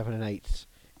seasons 7 and 8,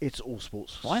 it's all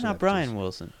sports. Why not celebrities. Brian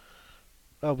Wilson?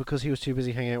 Oh, because he was too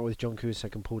busy hanging out with John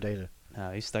Cusack and Paul Dano.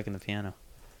 No, he's stuck in the piano.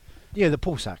 Yeah, the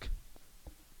Paul sack.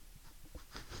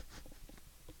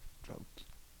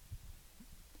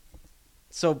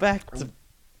 So back to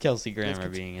Kelsey Let's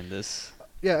Grammer being in this.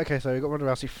 Yeah, okay, so we've got Ronda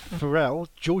Rousey, Pharrell,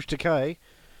 George Takei,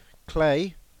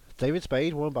 Clay, David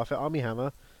Spade, Warren Buffett, Armie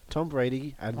Hammer, Tom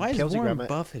Brady, and Why is Kelsey Warren Grammer.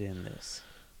 Buffett in this?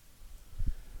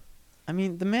 I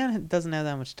mean, the man doesn't have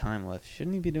that much time left.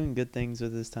 Shouldn't he be doing good things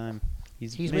with his time?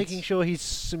 He's made making sure he's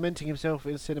cementing himself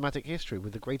in cinematic history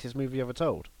with the greatest movie ever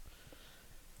told.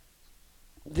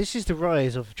 This is the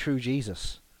rise of true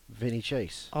Jesus, Vinny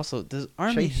Chase. Also, does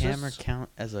Armie Chasers? Hammer count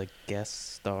as a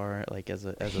guest star, like as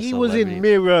a He was in celebrity?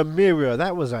 Mirror, Mirror.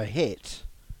 That was a hit.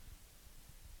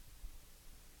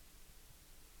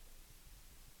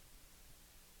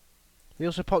 He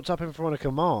also popped up in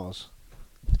Veronica Mars,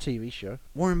 the TV show.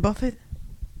 Warren Buffett?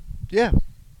 Yeah,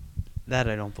 That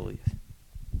I don't believe.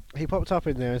 he popped up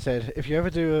in there and said, if you ever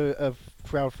do a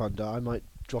crowdfunder, I might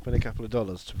drop in a couple of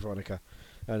dollars to Veronica.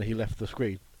 And he left the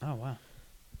screen. Oh wow.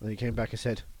 And he came back and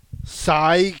said,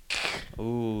 Psych!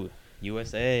 Ooh,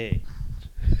 USA.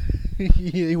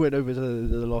 He went over to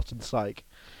the lot and Psych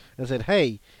and said,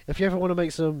 hey, if you ever want to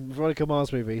make some Veronica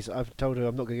Mars movies, I've told her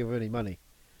I'm not going to give her any money.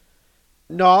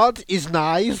 Nod is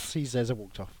nice, he says, and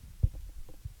walked off.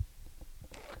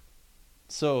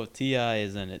 So T.I.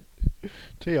 is in it,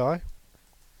 T.I.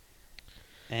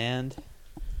 and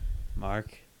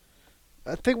Mark.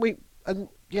 I think we've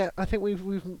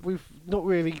not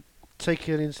really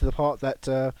taken into the part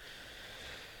that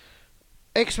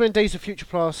X-Men: Days of Future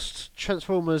Past,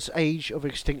 Transformers: Age of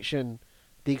Extinction,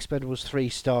 The Expendables 3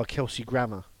 star Kelsey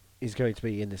Grammer is going to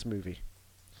be in this movie.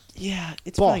 Yeah,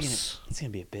 it's probably Boss. gonna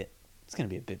be a bit. It's gonna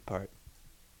be a bit part.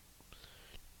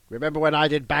 Remember when I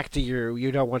did Back to You?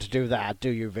 You don't want to do that, do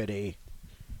you, Vinny?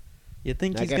 You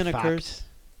think Now he's get gonna fucked. curse?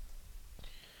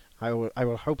 I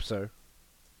will hope so.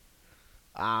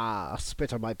 Ah,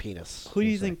 spit on my penis. Who do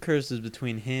you he'll say. think curses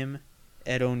between him,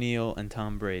 Ed O'Neill, and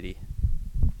Tom Brady?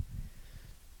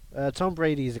 Tom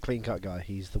Brady is a clean-cut guy.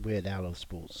 He's the Weird Al of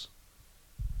sports.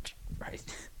 Right.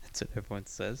 That's what everyone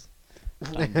says.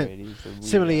 Tom Brady's the weird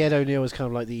Similarly, one. Ed O'Neill was kind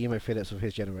of like the emo Phillips of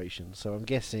his generation. So I'm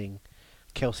guessing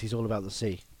Kelsey's all about the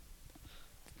sea.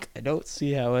 I don't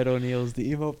see how Ed O'Neill's the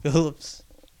emo Phillips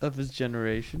of his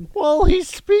generation. Well, he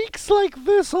speaks like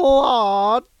this a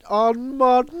lot on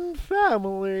Modern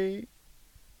Family.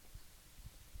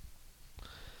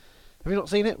 Have you not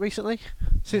seen it recently?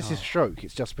 Since his No. stroke,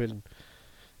 it's just been...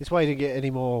 It's why he didn't get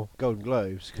any more Golden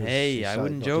Globes. 'cause Hey, he I started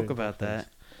wouldn't not joke doing about films.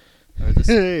 that. Or the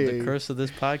Hey. curse of this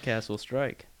podcast will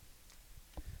strike.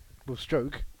 With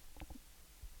stroke.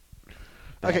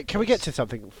 Bad Okay, can we get place. to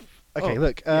something? Okay, Oh,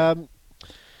 look. yeah.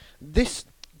 This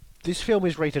film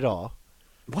is rated R.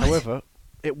 What? However,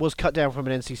 it was cut down from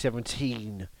an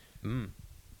NC-17. Mm.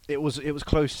 it was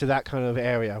close to that kind of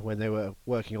area when they were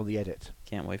working on the edit.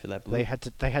 Can't wait for that blue. They had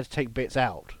to take bits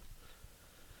out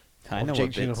I of know Jake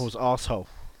what bits. Gyllenhaal's arsehole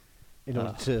in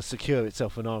order to secure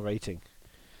itself an R rating.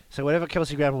 So whatever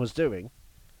Kelsey Grammer was doing,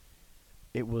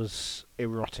 it was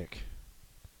erotic.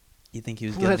 You think he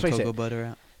was Well, getting let's the face cocoa it. butter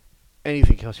out?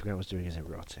 Anything Kelsey Grammer was doing is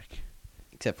erotic.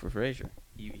 Except for Frasier.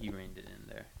 He reined it in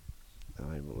there.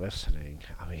 I'm listening.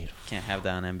 I mean, Can't have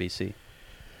that on NBC.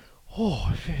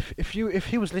 oh, if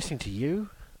he was listening to you,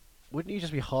 wouldn't you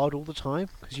just be hard all the time?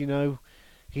 Because you know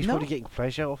he's No. probably getting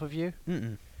pleasure off of you.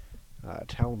 Mm-mm.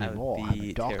 Tell me I would more. I'm be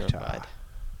a doctor. terrified.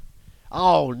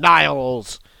 Oh,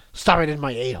 Niles, star it in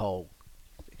my a-hole.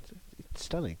 It's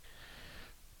stunning.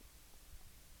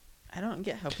 I don't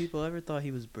get how people ever thought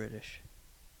he was British.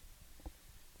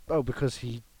 Oh, because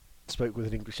he spoke with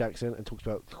an English accent and talked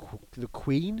about the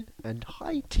Queen and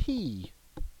high tea.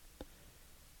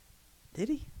 Did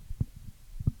he?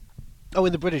 Oh,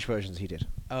 in the British versions he did.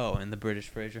 Oh, in the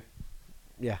British Frasier.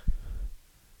 Yeah.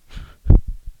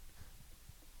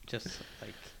 Just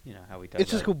like, how we talk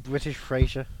It's just about called British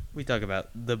Frasier. we talk about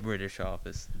the British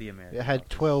Office, the American It had Office.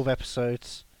 12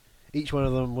 episodes. Each one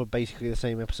of them were basically the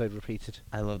same episode repeated.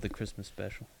 I love the Christmas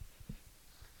special.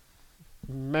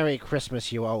 Merry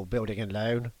Christmas, you old building and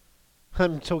loan.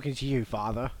 I'm talking to you,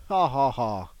 father. Ha ha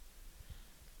ha.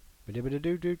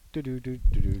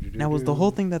 Now, was the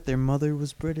whole thing that their mother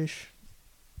was British?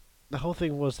 The whole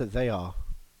thing was that they are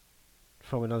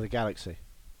from another galaxy.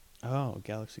 Oh,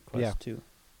 Galaxy Quest Yeah. 2.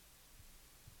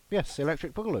 Yes,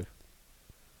 Electric Boogaloo.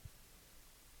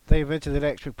 They invented the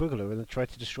Electric Boogaloo and then tried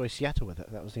to destroy Seattle with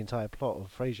it. That was the entire plot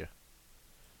of Frasier.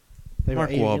 They were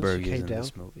Mark aliens who Wahlberg is came in down.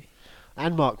 this movie.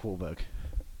 And Mark Wahlberg.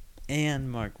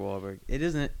 And Mark Wahlberg. It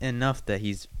isn't enough that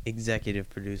he's executive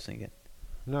producing it.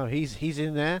 No, he's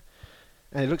in there,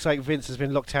 and it looks like Vince has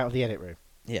been locked out of the edit room.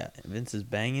 Yeah, Vince is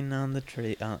banging on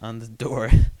the on the door.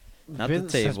 Not the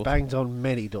Vince has table. banged on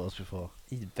many doors before.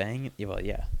 He's banging. Yeah, well,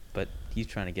 yeah, but he's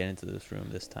trying to get into this room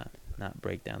this time, not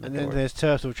break down the And door. then there's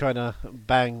Turtle trying to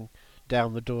bang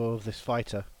down the door of this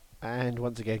fighter, and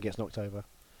once again gets knocked over.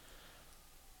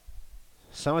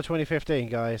 Summer 2015,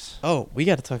 guys. Oh, we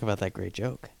got to talk about that great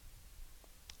joke.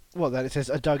 What, that it says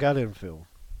a Doug Allen film?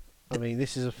 I mean,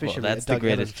 this is officially Well, that's a Doug the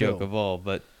greatest Allen joke film. of all,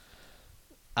 but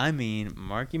I mean,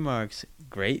 Marky Mark's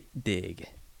great dig.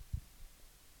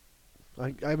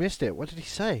 I missed it. What did he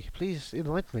say? Please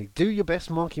enlighten me. Do your best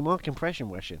Marky Mark impression,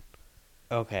 Weshin.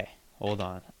 Okay, hold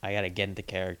on. I got to get into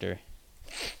character.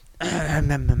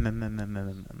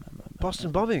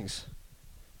 Boston bombings.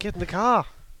 Get in the car.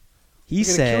 He You're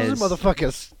gonna kill says, them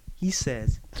motherfuckers. he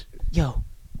says, yo,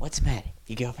 what's the matter?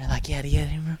 Your girlfriend like you out of the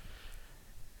room?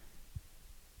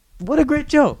 What a great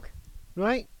joke.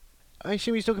 Right? I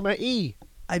assume he's talking about E.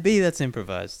 I bet you that's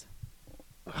improvised.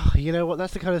 You know what?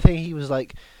 That's the kind of thing he was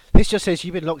like. This just says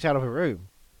you've been locked out of a room.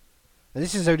 And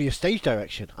this is only a stage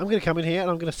direction. I'm going to come in here and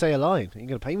I'm going to say a line. And you're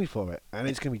going to pay me for it. And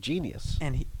it's going to be genius.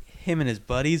 And him and his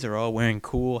buddies are all wearing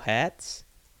cool hats.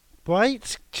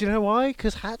 Right? Do you know why?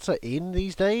 Because hats are in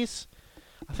these days.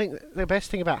 I think the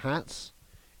best thing about hats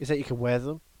is that you can wear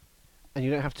them. And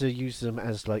you don't have to use them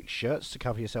as like shirts to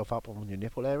cover yourself up on your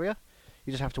nipple area.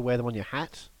 You just have to wear them on your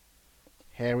hat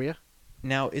area.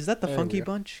 Now, is that the There Funky we go.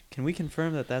 Bunch? Can we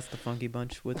confirm that that's the Funky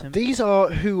Bunch with him? These are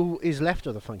who is left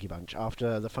of the Funky Bunch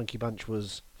after the Funky Bunch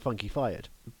was funky fired.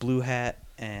 Blue hat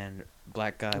and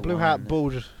black guy. Blue one. hat,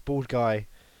 bald guy,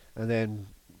 and then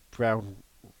brown,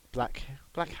 black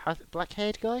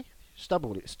haired guy,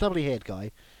 stubbly haired guy,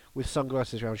 with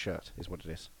sunglasses round shirt is what it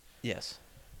is. Yes.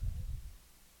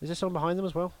 Is there someone behind them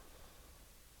as well?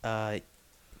 Yeah,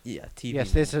 TV. Yes,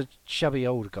 there's a chubby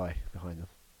old guy behind them.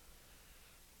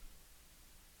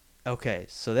 Okay,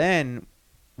 so then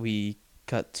we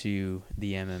cut to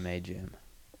the MMA gym.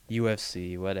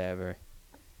 UFC, whatever.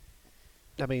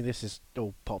 I mean, this is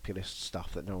all populist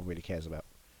stuff that no one really cares about.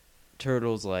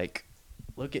 Turtle's like,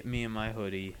 look at me in my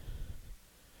hoodie.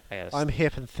 I got a I'm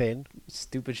hip and thin.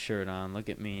 stupid shirt on. Look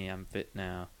at me, I'm fit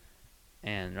now.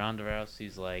 And Ronda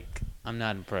Rousey's like, I'm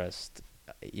not impressed,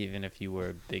 even if you were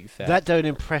a big fat. That don't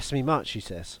impress me much, she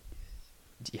says.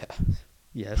 Yeah.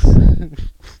 Yes.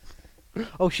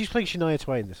 Oh, she's playing Shania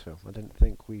Twain in this film. I don't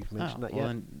think we've mentioned that well,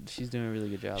 yet. and she's doing a really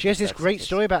good job. She has if this that's the great case.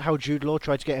 story about how Jude Law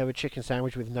tried to get her a chicken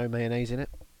sandwich with no mayonnaise in it.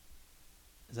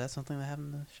 Is that something that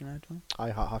happened to Shania Twain? I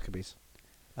Heart Huckabees.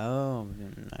 Oh,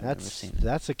 I've never seen it.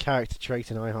 That's a character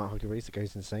trait in I Heart Huckabees that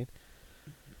goes insane.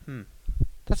 Hmm.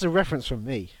 That's a reference from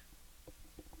me.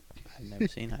 I've never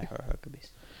seen I Heart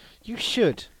Huckabees. You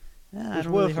should. Yeah, It's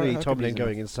worth me Tomlin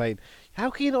going insane. How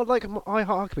can you not like I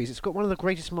Heart Huckabees? It's got one of the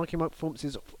greatest Marky Mark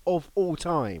performances of all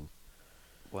time.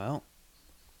 Well,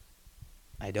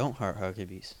 I don't heart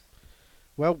Huckabees.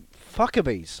 Well,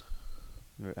 Fuckabees.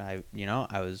 I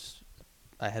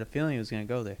had a feeling it was gonna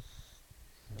go there.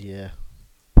 Yeah.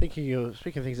 Speaking of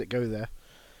things that go there,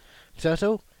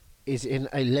 Turtle is in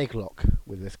a leg lock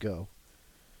with this girl.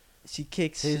 She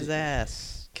kicks his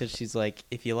ass because she's like,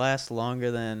 if you last longer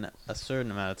than a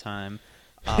certain amount of time,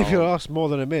 If you last more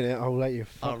than a minute, I'll let you.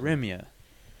 I'll rim you.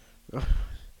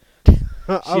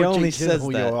 She only says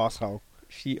that. Your asshole.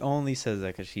 She only says that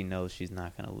because she knows she's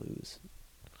not gonna lose.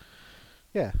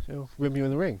 Yeah, she'll rim you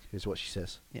in the ring, is what she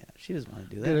says. Yeah, she doesn't want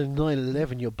to do Get a that.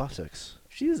 9/11 your buttocks.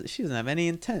 She doesn't have any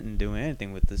intent in doing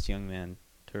anything with this young man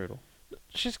turtle.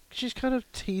 She's kind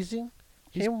of teasing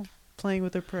She's him. playing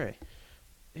with her prey.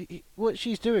 What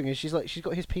she's doing is she's got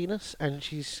his penis and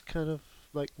she's kind of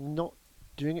like not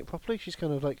doing it properly. She's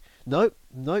kind of like, nope.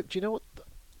 Do you know what?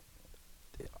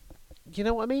 You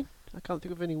know what I mean? I can't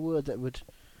think of any word that would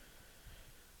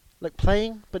like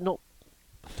playing, but not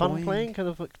fun Toying. playing. Kind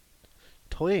of like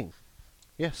toying.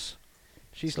 Yes,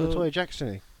 she's So- Latoya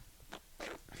Jackson.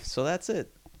 So that's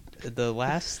it. The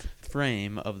last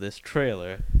frame of this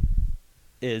trailer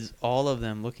is all of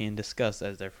them looking in disgust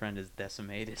as their friend is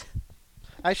decimated.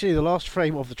 Actually, the last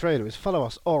frame of the trailer is follow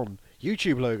us on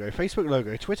YouTube logo, Facebook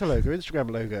logo, Twitter logo, Instagram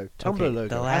logo, Tumblr Okay, logo,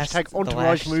 the last, hashtag the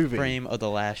Entourage last movie. frame of the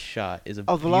last shot is a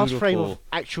Of the last frame of beautiful-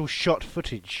 actual shot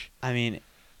footage. I mean,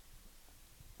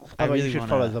 By the way, you really should wanna-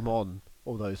 follow them on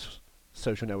all those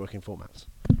social networking formats.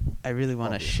 I really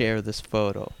want to Obvious. share this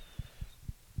photo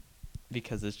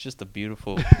because it's just a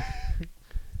beautiful.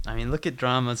 I mean, look at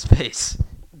Drama's face.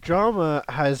 Drama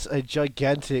has a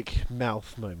gigantic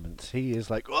mouth moment. He is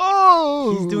like,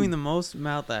 oh! He's doing the most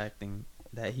mouth acting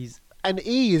that he's. And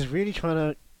E is really trying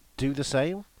to do the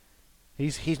same.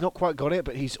 He's not quite got it,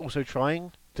 but he's also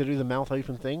trying to do the mouth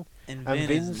open thing. And And Vin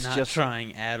Vin's is not just-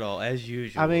 trying at all, as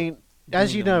usual. I mean, as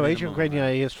doing you the know, Adrian minimum Grenier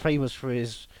amount. is famous for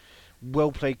his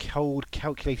well-played, cold,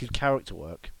 calculated character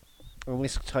work. In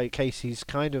this case, he's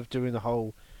kind of doing the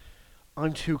whole,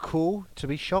 I'm too cool to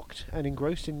be shocked and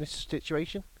engrossed in this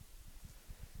situation.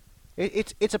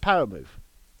 It's a power move.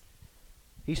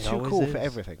 He's It too always cool for is.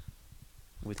 everything.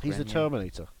 With He's the Grenier.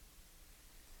 Terminator.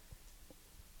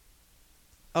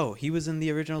 Oh, he was in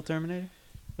the original Terminator?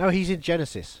 No, he's in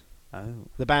Genesis. Oh.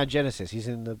 The band Genesis. He's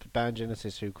in the band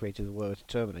Genesis who created the word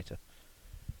Terminator.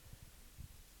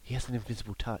 He has an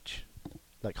invisible touch.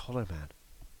 Like Hollow Man.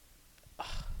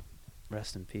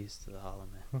 Rest in peace to the Hollow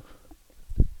Man.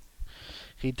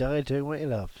 He died doing what he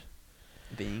loved.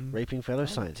 Being. Raping fellow Oh.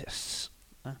 scientists.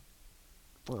 Ah.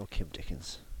 Well, Kim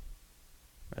Dickens.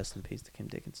 Rest in peace to Kim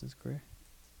Dickinson's career.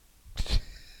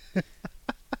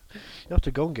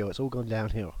 After Gone Girl, it's all gone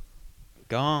downhill.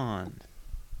 Gone.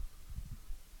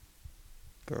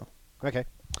 Girl. Okay.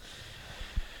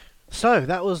 So,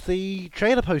 that was the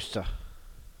trailer poster.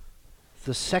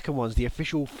 The second one's the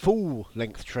official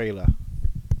full-length trailer.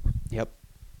 Yep.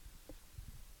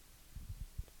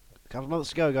 A couple of months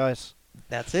to go, guys.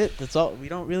 That's it. That's all. We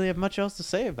don't really have much else to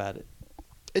say about it.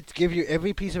 It gives you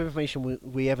every piece of information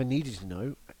we ever needed to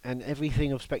know, and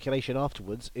everything of speculation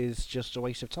afterwards is just a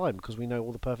waste of time because we know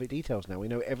all the perfect details now. We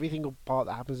know every single part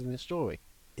that happens in this story.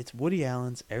 It's Woody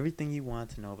Allen's everything you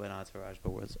want to know about Entourage,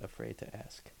 but was afraid to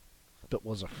ask. But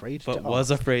was afraid But to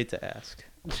was ask. afraid to ask.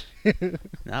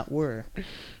 Not were.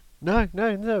 No,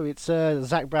 it's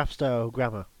Zach Braff style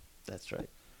grammar. That's right.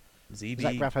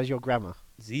 Zach Braff has your grammar.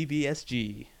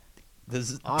 ZBSG.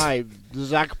 This I'm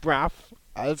Zach Braff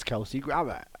as Kelsey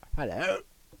Grammer. Hello.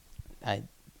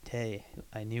 Hey,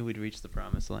 I knew we'd reach the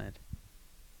promised land.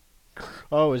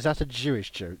 Oh, is that a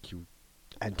Jewish joke, you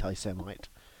anti-Semite?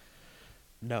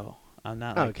 No, I'm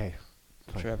not Oh, like okay.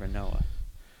 Fine. Trevor Noah.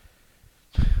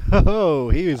 Oh,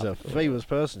 he is a famous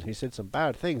person who said some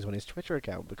bad things on his Twitter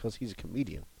account because he's a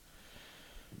comedian.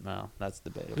 Well, that's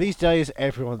debatable. These days,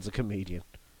 everyone's a comedian.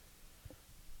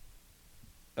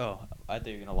 Oh, I thought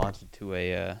you were going to launch into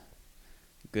a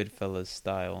Goodfellas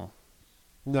style.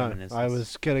 No, I Reminiscence.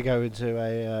 was going to go into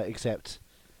a except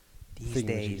These thing,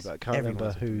 days, but I can't remember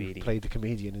everyone's a who comedian. played the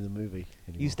comedian in the movie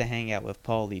anymore. Used to hang out with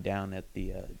Paulie down at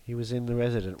the He was in The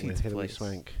Resident with Pizza Hilary place.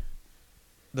 Swank.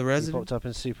 the He Resident. popped up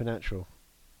in Supernatural.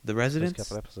 The First Residents.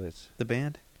 couple episodes. The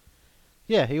band.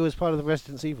 Yeah, he was part of the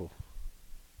Resident Evil.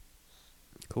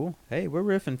 Cool. Hey, we're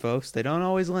riffing, folks. They don't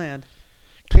always land.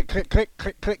 Click, click, click,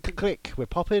 click, click, click, click. We're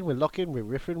popping, we're locking, we're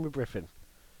riffing, we're briffing.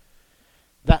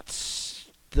 That's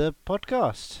the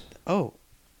podcast. Oh,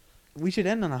 we should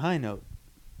end on a high note.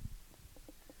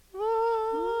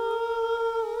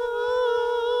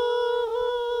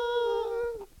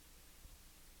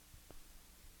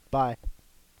 Bye.